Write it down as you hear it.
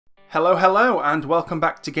Hello and welcome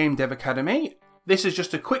back to Game Dev Academy. This is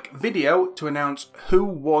just a quick video to announce who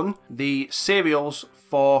won the serials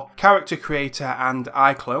for Character Creator and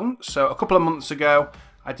iClone. So a couple of months ago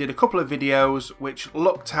I did a couple of videos which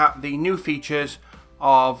looked at the new features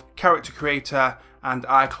of Character Creator and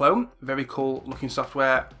iClone. Very cool looking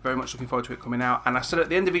software, very much looking forward to it coming out. And I said at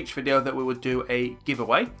the end of each video that we would do a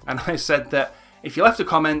giveaway, and I said that if you left a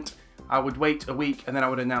comment I would wait a week and then I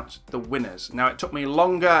would announce the winners. Now it took me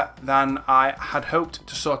longer than I had hoped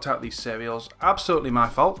to sort out these serials. Absolutely my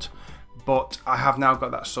fault, but I have now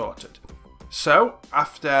got that sorted. So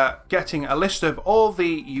after getting a list of all the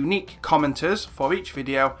unique commenters for each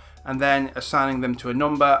video and then assigning them to a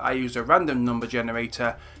number, I used a random number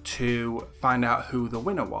generator to find out who the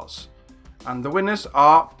winner was. And the winners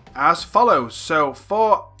are as follows. So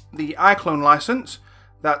for the iClone license,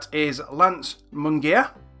 that is Lance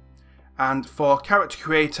Mungia. And for Character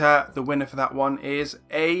Creator, the winner for that one is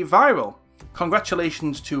A Viral.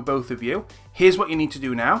 Congratulations to both of you. Here's what you need to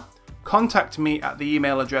do now. Contact me at the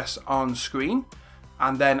email address on screen,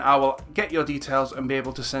 and then I will get your details and be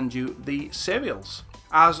able to send you the serials.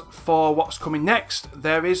 As for what's coming next,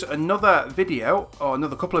 there is another video, or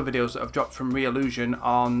another couple of videos that have dropped from Reillusion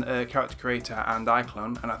on Character Creator and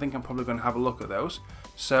iClone, and I think I'm probably going to have a look at those.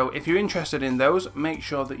 So if you're interested in those, make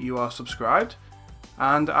sure that you are subscribed.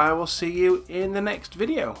 And I will see you in the next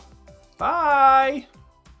video. Bye!